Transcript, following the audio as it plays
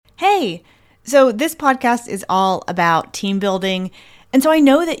Hey, so this podcast is all about team building. And so I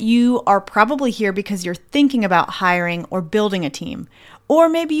know that you are probably here because you're thinking about hiring or building a team. Or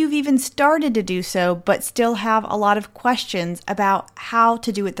maybe you've even started to do so, but still have a lot of questions about how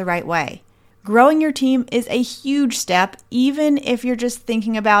to do it the right way. Growing your team is a huge step. Even if you're just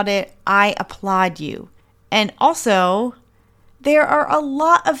thinking about it, I applaud you. And also, there are a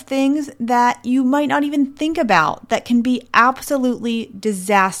lot of things that you might not even think about that can be absolutely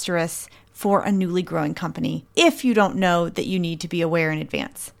disastrous for a newly growing company if you don't know that you need to be aware in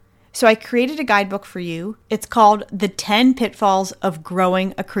advance. So I created a guidebook for you. It's called The 10 Pitfalls of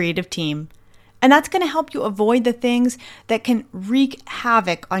Growing a Creative Team. And that's going to help you avoid the things that can wreak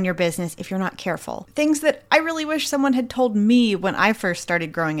havoc on your business if you're not careful. Things that I really wish someone had told me when I first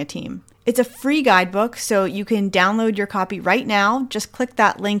started growing a team. It's a free guidebook, so you can download your copy right now. Just click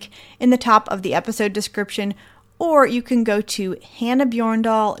that link in the top of the episode description, or you can go to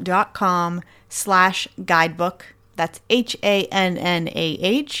hannahbjorndal.com/guidebook. That's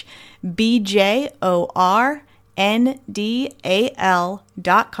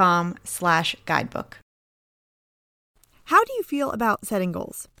HANNAHBJORNDAL.com/guidebook. How do you feel about setting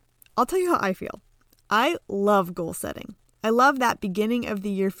goals? I'll tell you how I feel. I love goal setting. I love that beginning of the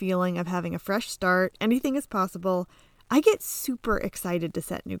year feeling of having a fresh start, anything is possible. I get super excited to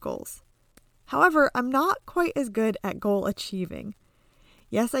set new goals. However, I'm not quite as good at goal achieving.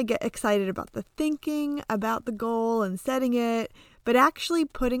 Yes, I get excited about the thinking about the goal and setting it, but actually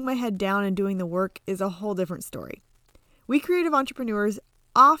putting my head down and doing the work is a whole different story. We creative entrepreneurs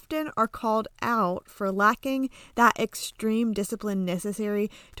often are called out for lacking that extreme discipline necessary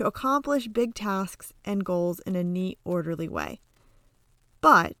to accomplish big tasks and goals in a neat, orderly way.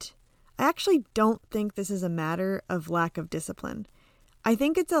 But I actually don't think this is a matter of lack of discipline. I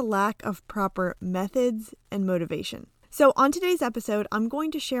think it's a lack of proper methods and motivation. So on today's episode, I'm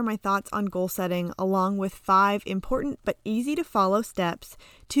going to share my thoughts on goal setting along with 5 important but easy to follow steps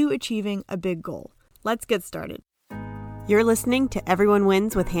to achieving a big goal. Let's get started. You're listening to Everyone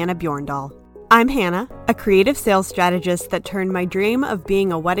Wins with Hannah Bjorndal. I'm Hannah, a creative sales strategist that turned my dream of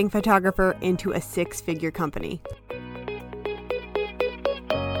being a wedding photographer into a 6-figure company.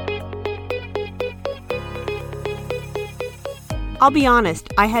 I'll be honest,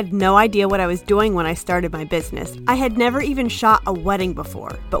 I had no idea what I was doing when I started my business. I had never even shot a wedding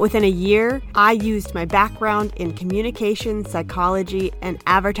before, but within a year, I used my background in communication, psychology, and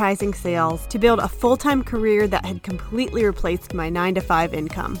advertising sales to build a full-time career that had completely replaced my 9-to-5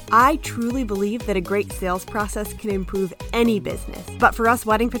 income. I truly believe that a great sales process can improve any business, but for us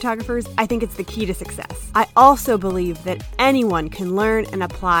wedding photographers, I think it's the key to success. I also believe that anyone can learn and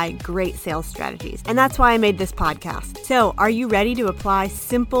apply great sales strategies, and that's why I made this podcast. So, are you ready to apply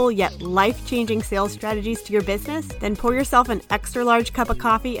simple yet life-changing sales strategies to your business? Then pour yourself an extra large cup of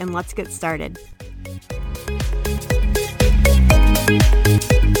coffee and let's get started.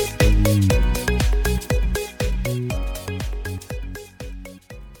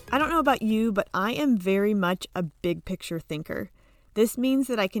 I don't know about you, but I am very much a big picture thinker. This means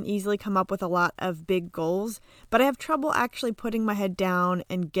that I can easily come up with a lot of big goals, but I have trouble actually putting my head down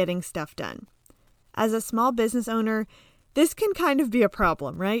and getting stuff done. As a small business owner, this can kind of be a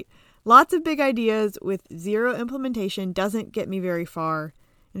problem, right? Lots of big ideas with zero implementation doesn't get me very far.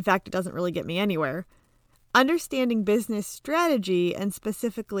 In fact, it doesn't really get me anywhere. Understanding business strategy and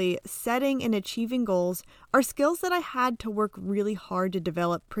specifically setting and achieving goals are skills that I had to work really hard to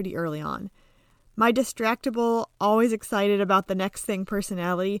develop pretty early on. My distractible, always excited about the next thing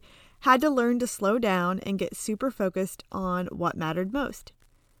personality had to learn to slow down and get super focused on what mattered most.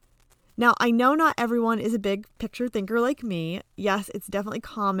 Now, I know not everyone is a big picture thinker like me. Yes, it's definitely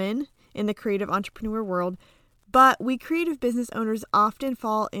common in the creative entrepreneur world, but we creative business owners often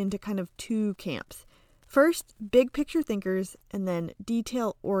fall into kind of 2 camps. First, big picture thinkers, and then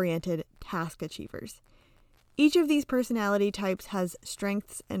detail-oriented task achievers. Each of these personality types has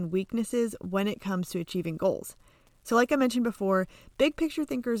strengths and weaknesses when it comes to achieving goals. So like I mentioned before, big picture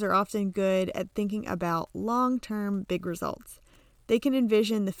thinkers are often good at thinking about long-term big results. They can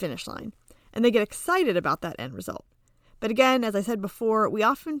envision the finish line, and they get excited about that end result. But again, as I said before, we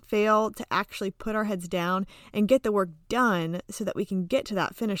often fail to actually put our heads down and get the work done so that we can get to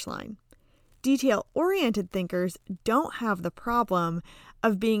that finish line. Detail-oriented thinkers don't have the problem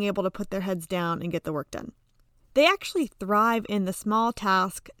of being able to put their heads down and get the work done. They actually thrive in the small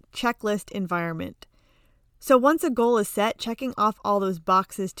task checklist environment. So once a goal is set, checking off all those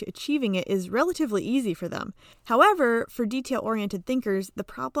boxes to achieving it is relatively easy for them. However, for detail-oriented thinkers, the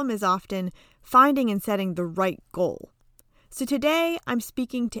problem is often finding and setting the right goal. So today, I'm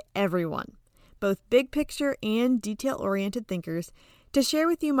speaking to everyone, both big picture and detail-oriented thinkers, to share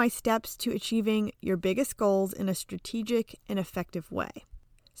with you my steps to achieving your biggest goals in a strategic and effective way.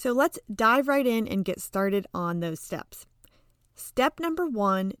 So let's dive right in and get started on those steps. Step number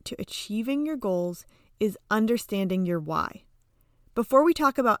 1 to achieving your goals is understanding your why. Before we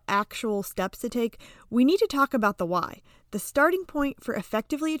talk about actual steps to take, we need to talk about the why. The starting point for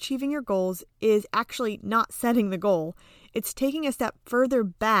effectively achieving your goals is actually not setting the goal. It's taking a step further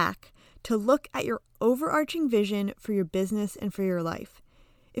back to look at your overarching vision for your business and for your life.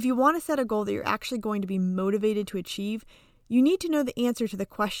 If you want to set a goal that you're actually going to be motivated to achieve, you need to know the answer to the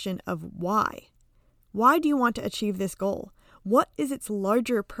question of why. Why do you want to achieve this goal? What is its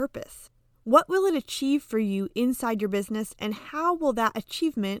larger purpose? What will it achieve for you inside your business, and how will that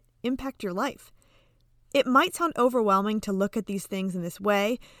achievement impact your life? It might sound overwhelming to look at these things in this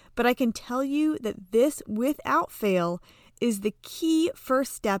way, but I can tell you that this, without fail, is the key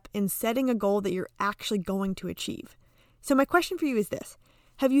first step in setting a goal that you're actually going to achieve. So my question for you is this: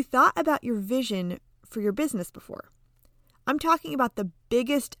 have you thought about your vision for your business before? I'm talking about the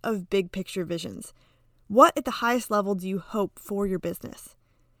biggest of big picture visions. What at the highest level do you hope for your business?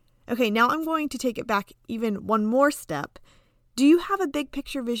 Okay, now I'm going to take it back even one more step. Do you have a big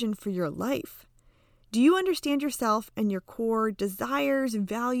picture vision for your life? Do you understand yourself and your core desires,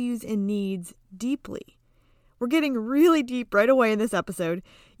 values, and needs deeply? We're getting really deep right away in this episode.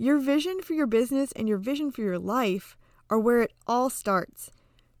 Your vision for your business and your vision for your life are where it all starts.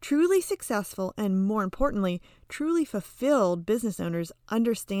 Truly successful and, more importantly, truly fulfilled business owners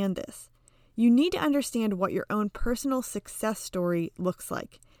understand this. You need to understand what your own personal success story looks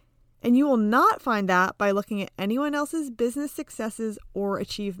like. And you will not find that by looking at anyone else's business successes or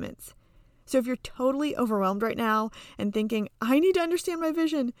achievements. So if you're totally overwhelmed right now and thinking, I need to understand my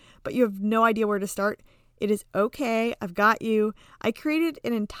vision, but you have no idea where to start, it is okay. I've got you. I created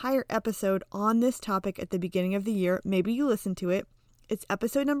an entire episode on this topic at the beginning of the year. Maybe you listened to it. It's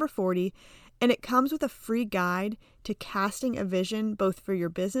episode number 40, and it comes with a free guide to casting a vision both for your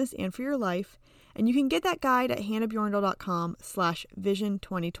business and for your life. And you can get that guide at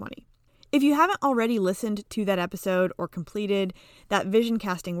hannahbjorndal.com/vision2020. If you haven't already listened to that episode or completed that vision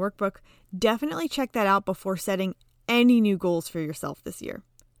casting workbook, definitely check that out before setting any new goals for yourself this year.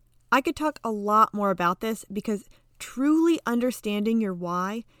 I could talk a lot more about this because truly understanding your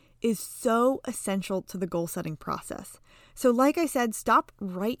why is so essential to the goal setting process. So like I said, stop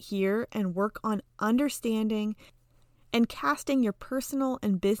right here and work on understanding and casting your personal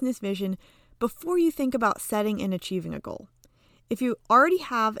and business vision before you think about setting and achieving a goal. If you already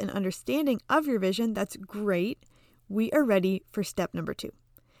have an understanding of your vision, that's great. We are ready for step number 2.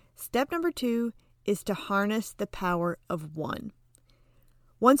 Step number 2 is to harness the power of one.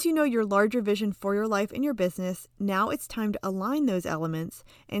 Once you know your larger vision for your life and your business, now it's time to align those elements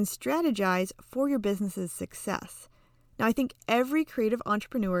and strategize for your business's success. Now, I think every creative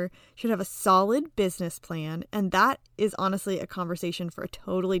entrepreneur should have a solid business plan, and that is honestly a conversation for a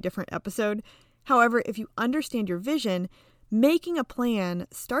totally different episode. However, if you understand your vision, making a plan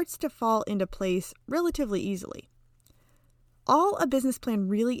starts to fall into place relatively easily. All a business plan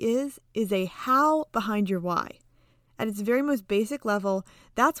really is a how behind your why. At its very most basic level,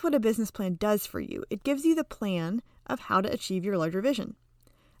 that's what a business plan does for you. It gives you the plan of how to achieve your larger vision.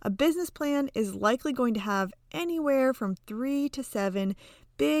 A business plan is likely going to have anywhere from 3 to 7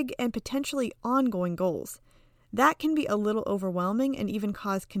 big and potentially ongoing goals. That can be a little overwhelming and even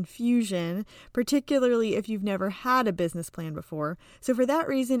cause confusion, particularly if you've never had a business plan before. So for that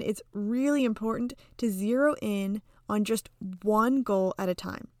reason, it's really important to zero in on just one goal at a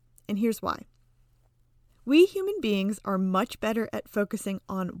time. And here's why. We human beings are much better at focusing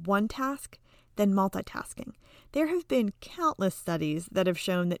on one task than multitasking. There have been countless studies that have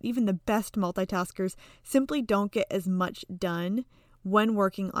shown that even the best multitaskers simply don't get as much done when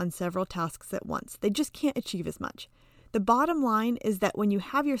working on several tasks at once. They just can't achieve as much. The bottom line is that when you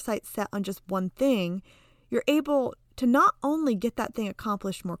have your sights set on just one thing, you're able to not only get that thing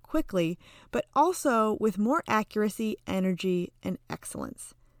accomplished more quickly, but also with more accuracy, energy, and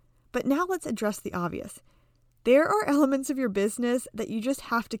excellence. But now let's address the obvious. There are elements of your business that you just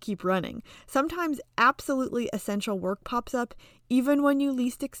have to keep running. Sometimes absolutely essential work pops up even when you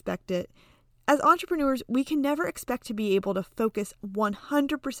least expect it. As entrepreneurs, we can never expect to be able to focus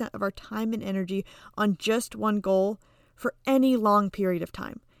 100% of our time and energy on just one goal for any long period of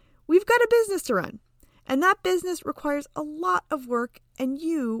time. We've got a business to run, and that business requires a lot of work and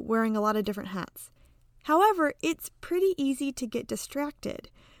you wearing a lot of different hats. However, it's pretty easy to get distracted.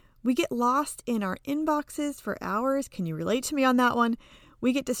 We get lost in our inboxes for hours. Can you relate to me on that one?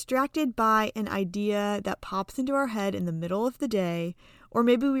 We get distracted by an idea that pops into our head in the middle of the day, Or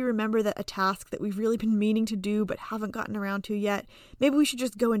maybe we remember that a task that we've really been meaning to do but haven't gotten around to yet, maybe we should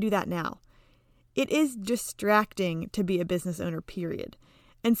just go and do that now. It is distracting to be a business owner, period.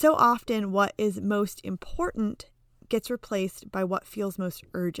 And so often what is most important gets replaced by what feels most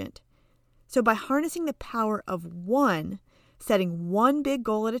urgent. So by harnessing the power of one, setting one big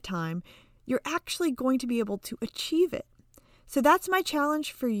goal at a time, you're actually going to be able to achieve it. So that's my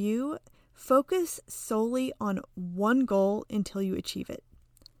challenge for you. Focus solely on one goal until you achieve it.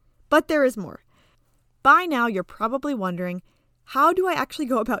 But there is more. By now, you're probably wondering, how do I actually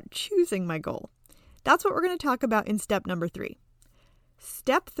go about choosing my goal? That's what we're going to talk about in step number 3.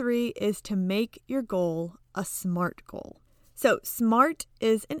 Step 3 is to make your goal a SMART goal. So SMART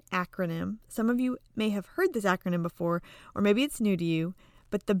is an acronym. Some of you may have heard this acronym before, or maybe it's new to you,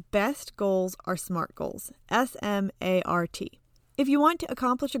 but the best goals are SMART goals, SMART. If you want to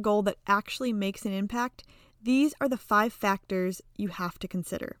accomplish a goal that actually makes an impact, these are the 5 factors you have to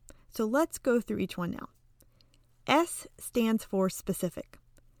consider. So let's go through each one now. S stands for specific.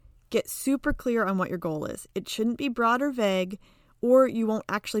 Get super clear on what your goal is. It shouldn't be broad or vague, or you won't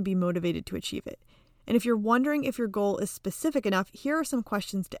actually be motivated to achieve it. And if you're wondering if your goal is specific enough, here are some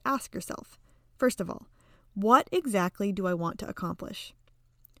questions to ask yourself. First of all, what exactly do I want to accomplish?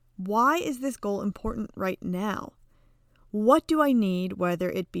 Why is this goal important right now? What do I need, whether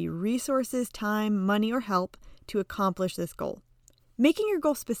it be resources, time, money, or help, to accomplish this goal? Making your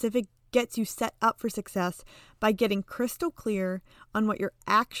goal specific gets you set up for success by getting crystal clear on what you're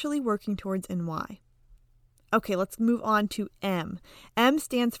actually working towards and why. Okay, let's move on to M. M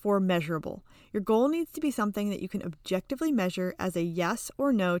stands for measurable. Your goal needs to be something that you can objectively measure as a yes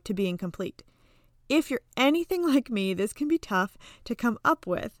or no to being complete. If you're anything like me, this can be tough to come up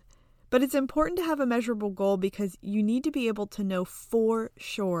with, but it's important to have a measurable goal because you need to be able to know for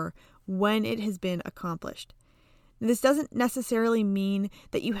sure when it has been accomplished. This doesn't necessarily mean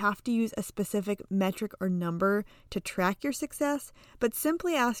that you have to use a specific metric or number to track your success, but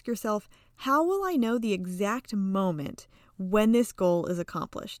simply ask yourself, how will I know the exact moment when this goal is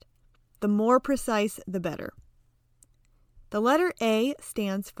accomplished? The more precise, the better. The letter A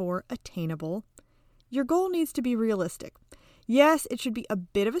stands for attainable. Your goal needs to be realistic. Yes, it should be a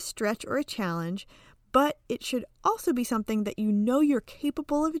bit of a stretch or a challenge, but it should also be something that you know you're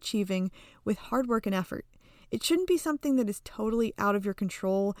capable of achieving with hard work and effort. It shouldn't be something that is totally out of your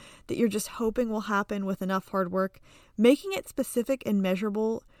control, that you're just hoping will happen with enough hard work. Making it specific and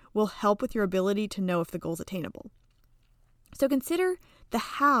measurable will help with your ability to know if the goal is attainable. So consider the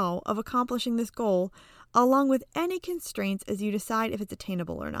how of accomplishing this goal, along with any constraints as you decide if it's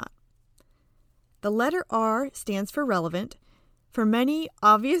attainable or not. The letter R stands for relevant. For many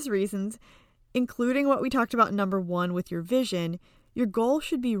obvious reasons, including what we talked about in number 1 with your vision, your goal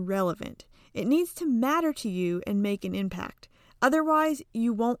should be relevant. It needs to matter to you and make an impact. Otherwise,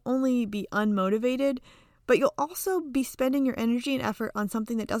 you won't only be unmotivated, but you'll also be spending your energy and effort on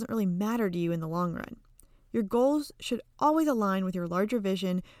something that doesn't really matter to you in the long run. Your goals should always align with your larger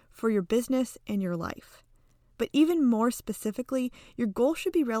vision for your business and your life. But even more specifically, your goal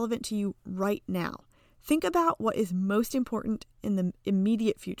should be relevant to you right now. Think about what is most important in the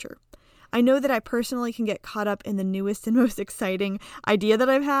immediate future. I know that I personally can get caught up in the newest and most exciting idea that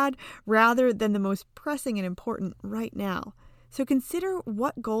I've had rather than the most pressing and important right now. So consider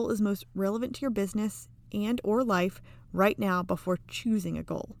what goal is most relevant to your business and or life right now before choosing a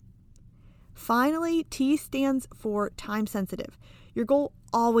goal. Finally, T stands for time sensitive. Your goal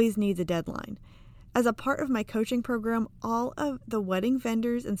always needs a deadline. As a part of my coaching program, all of the wedding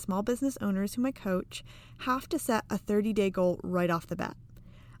vendors and small business owners whom I coach have to set a 30-day goal right off the bat.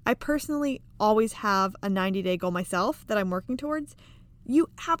 I personally always have a 90-day goal myself that I'm working towards. You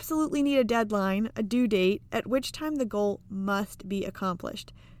absolutely need a deadline, a due date, at which time the goal must be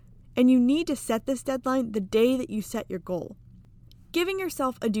accomplished. And you need to set this deadline the day that you set your goal. Giving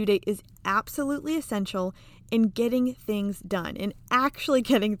yourself a due date is absolutely essential in getting things done, in actually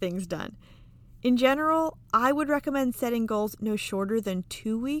getting things done. In general, I would recommend setting goals no shorter than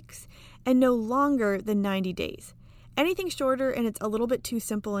 2 weeks and no longer than 90 days. Anything shorter and it's a little bit too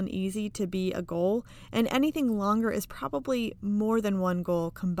simple and easy to be a goal, and anything longer is probably more than one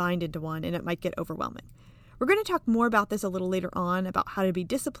goal combined into one, and it might get overwhelming. We're going to talk more about this a little later on, about how to be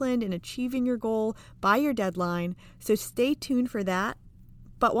disciplined in achieving your goal by your deadline, so stay tuned for that.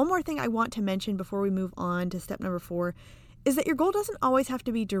 But one more thing I want to mention before we move on to step number 4 is that your goal doesn't always have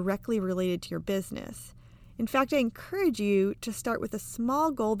to be directly related to your business. In fact, I encourage you to start with a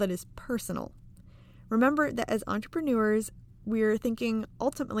small goal that is personal. Remember that as entrepreneurs, we're thinking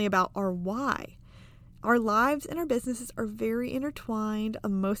ultimately about our why. Our lives and our businesses are very intertwined.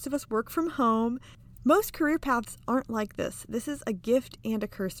 Most of us work from home. Most career paths aren't like this. This is a gift and a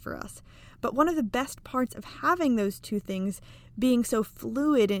curse for us. But one of the best parts of having those two things being so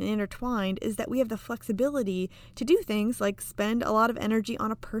fluid and intertwined is that we have the flexibility to do things like spend a lot of energy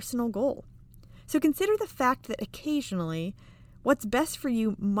on a personal goal. So consider the fact that occasionally, what's best for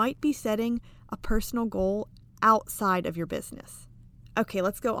you might be setting a personal goal outside of your business. Okay,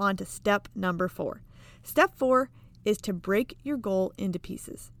 let's go on to step number 4. Step 4 is to break your goal into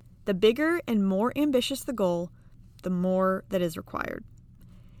pieces. The bigger and more ambitious the goal, the more that is required.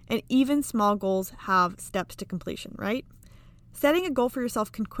 And even small goals have steps to completion, right? Setting a goal for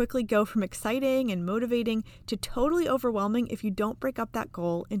yourself can quickly go from exciting and motivating to totally overwhelming if you don't break up that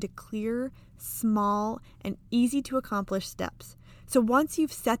goal into clear, small, and easy to accomplish steps. So once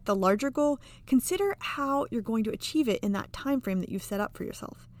you've set the larger goal, consider how you're going to achieve it in that time frame that you've set up for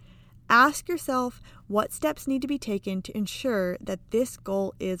yourself. Ask yourself what steps need to be taken to ensure that this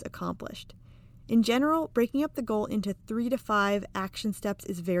goal is accomplished. In general, breaking up the goal into 3 to 5 action steps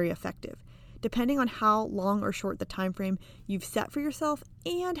is very effective, depending on how long or short the time frame you've set for yourself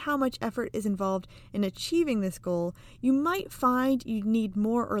and how much effort is involved in achieving this goal. You might find you need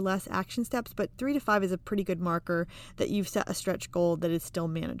more or less action steps, but 3 to 5 is a pretty good marker that you've set a stretch goal that is still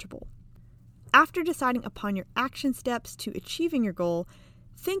manageable. After deciding upon your action steps to achieving your goal,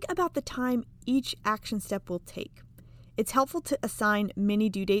 think about the time each action step will take. It's helpful to assign mini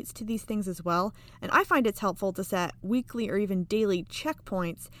due dates to these things as well, and I find it's helpful to set weekly or even daily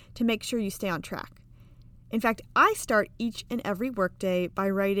checkpoints to make sure you stay on track. In fact, I start each and every workday by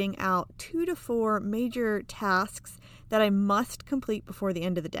writing out 2 to 4 major tasks that I must complete before the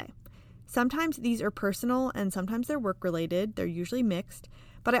end of the day. Sometimes these are personal and sometimes they're work-related. They're usually mixed,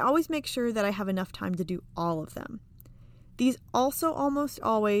 but I always make sure that I have enough time to do all of them. These also almost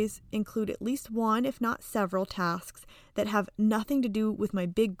always include at least one, if not several, tasks that have nothing to do with my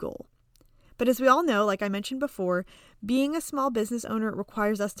big goal. But as we all know, like I mentioned before, being a small business owner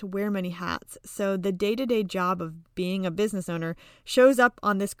requires us to wear many hats, so the day-to-day job of being a business owner shows up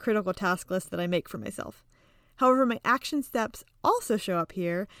on this critical task list that I make for myself. However, my action steps also show up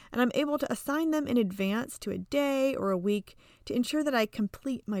here, and I'm able to assign them in advance to a day or a week to ensure that I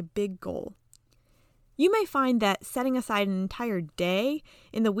complete my big goal. You may find that setting aside an entire day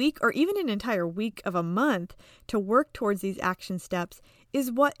in the week or even an entire week of a month to work towards these action steps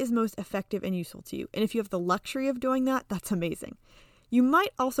is what is most effective and useful to you. And if you have the luxury of doing that, that's amazing. You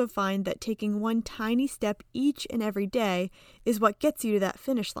might also find that taking one tiny step each and every day is what gets you to that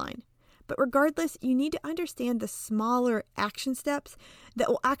finish line. But regardless, you need to understand the smaller action steps that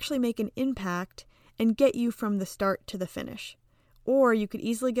will actually make an impact and get you from the start to the finish. Or you could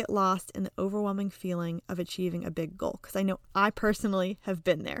easily get lost in the overwhelming feeling of achieving a big goal, because I know I personally have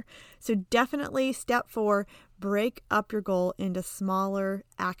been there. So definitely step 4, break up your goal into smaller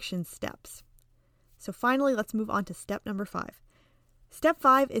action steps. So finally, let's move on to step number 5. Step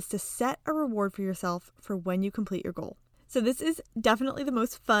 5 is to set a reward for yourself for when you complete your goal. So this is definitely the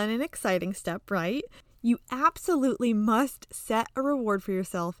most fun and exciting step, right? You absolutely must set a reward for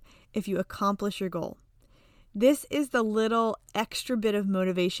yourself if you accomplish your goal. This is the little extra bit of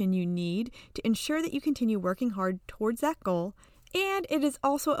motivation you need to ensure that you continue working hard towards that goal, and it is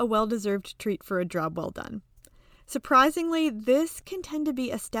also a well-deserved treat for a job well done. Surprisingly, this can tend to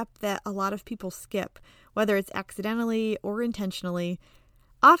be a step that a lot of people skip, whether it's accidentally or intentionally.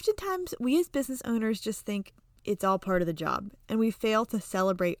 Oftentimes, we as business owners just think it's all part of the job, and we fail to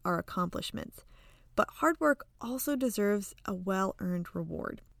celebrate our accomplishments. But hard work also deserves a well-earned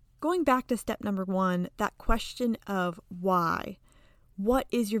reward. Going back to step number 1, that question of why. What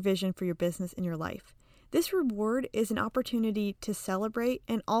is your vision for your business and your life? This reward is an opportunity to celebrate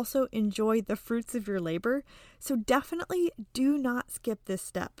and also enjoy the fruits of your labor. So definitely do not skip this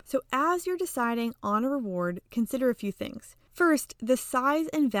step. So as you're deciding on a reward, consider a few things. First, the size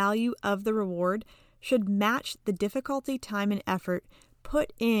and value of the reward should match the difficulty, time, and effort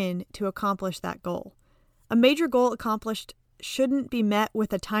put in to accomplish that goal. A major goal accomplished shouldn't be met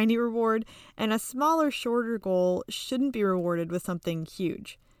with a tiny reward, and a smaller, shorter goal shouldn't be rewarded with something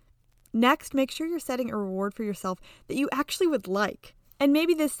huge. Next, make sure you're setting a reward for yourself that you actually would like. And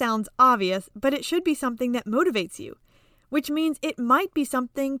maybe this sounds obvious, but it should be something that motivates you, which means it might be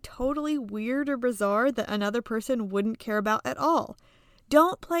something totally weird or bizarre that another person wouldn't care about at all.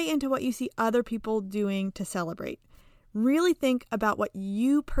 Don't play into what you see other people doing to celebrate. Really think about what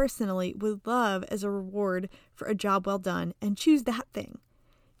you personally would love as a reward for a job well done and choose that thing.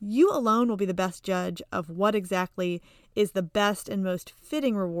 You alone will be the best judge of what exactly is the best and most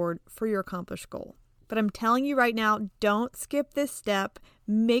fitting reward for your accomplished goal. But I'm telling you right now, don't skip this step.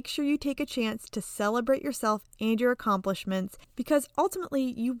 Make sure you take a chance to celebrate yourself and your accomplishments, because ultimately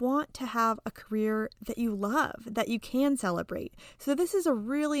you want to have a career that you love, that you can celebrate. So this is a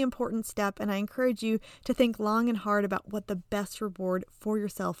really important step, and I encourage you to think long and hard about what the best reward for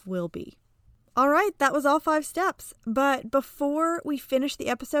yourself will be. All right, that was all 5 steps. But before we finish the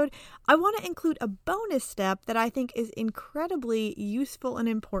episode, I want to include a bonus step that I think is incredibly useful and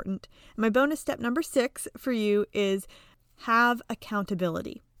important. My bonus step number 6 for you is have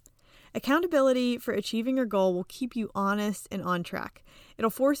accountability. Accountability for achieving your goal will keep you honest and on track. It'll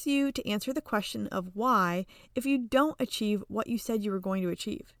force you to answer the question of why if you don't achieve what you said you were going to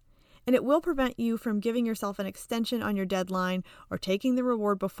achieve. And it will prevent you from giving yourself an extension on your deadline or taking the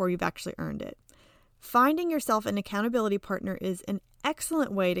reward before you've actually earned it. Finding yourself an accountability partner is an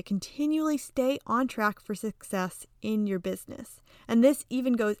excellent way to continually stay on track for success in your business. And this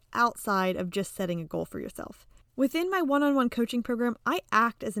even goes outside of just setting a goal for yourself. Within my one-on-one coaching program, I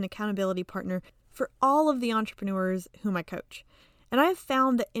act as an accountability partner for all of the entrepreneurs whom I coach. And I have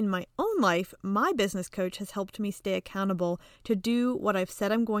found that in my own life, my business coach has helped me stay accountable to do what I've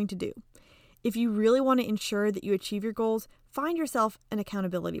said I'm going to do. If you really want to ensure that you achieve your goals, find yourself an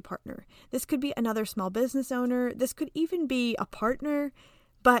accountability partner. This could be another small business owner. This could even be a partner,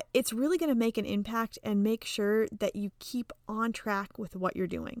 but it's really going to make an impact and make sure that you keep on track with what you're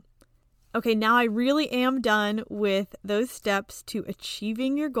doing. Okay, now I really am done with those steps to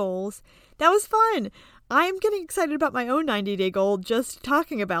achieving your goals. That was fun. I'm getting excited about my own 90-day goal just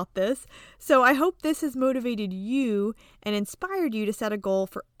talking about this. So I hope this has motivated you and inspired you to set a goal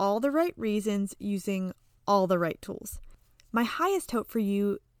for all the right reasons using all the right tools. My highest hope for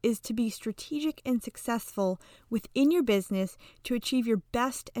you is to be strategic and successful within your business to achieve your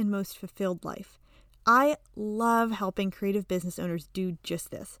best and most fulfilled life. I love helping creative business owners do just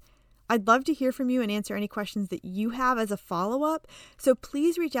this. I'd love to hear from you and answer any questions that you have as a follow-up, so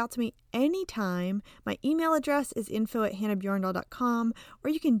please reach out to me anytime. My email address is info@hannahbjorndal.com, or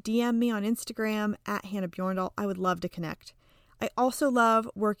you can DM me on Instagram @hannahbjorndal. I would love to connect. I also love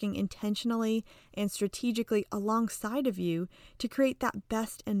working intentionally and strategically alongside of you to create that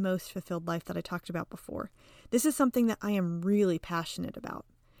best and most fulfilled life that I talked about before. This is something that I am really passionate about.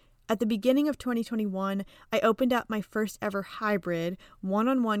 At the beginning of 2021, I opened up my first ever hybrid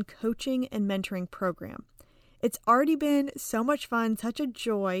one-on-one coaching and mentoring program. It's already been so much fun, such a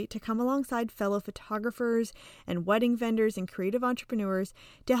joy to come alongside fellow photographers and wedding vendors and creative entrepreneurs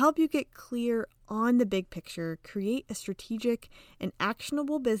to help you get clear on the big picture, create a strategic and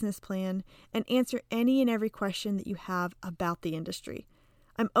actionable business plan, and answer any and every question that you have about the industry.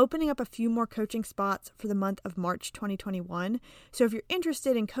 I'm opening up a few more coaching spots for the month of March 2021. So if you're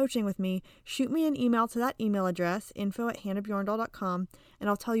interested in coaching with me, shoot me an email to that email address, info@hannahbjorndal.com, and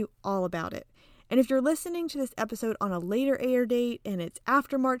I'll tell you all about it. And if you're listening to this episode on a later air date and it's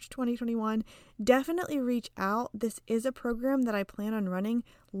after March 2021, definitely reach out. This is a program that I plan on running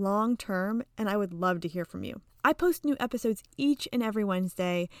long term, and I would love to hear from you. I post new episodes each and every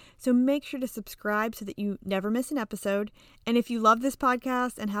Wednesday, so make sure to subscribe so that you never miss an episode. And if you love this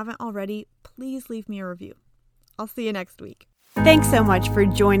podcast and haven't already, please leave me a review. I'll see you next week. Thanks so much for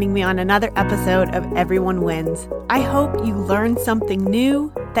joining me on another episode of Everyone Wins. I hope you learned something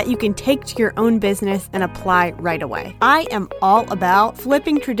new that you can take to your own business and apply right away. I am all about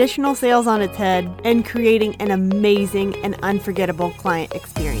flipping traditional sales on its head and creating an amazing and unforgettable client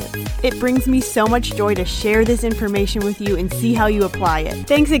experience. It brings me so much joy to share this information with you and see how you apply it.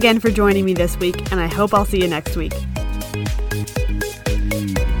 Thanks again for joining me this week, and I hope I'll see you next week.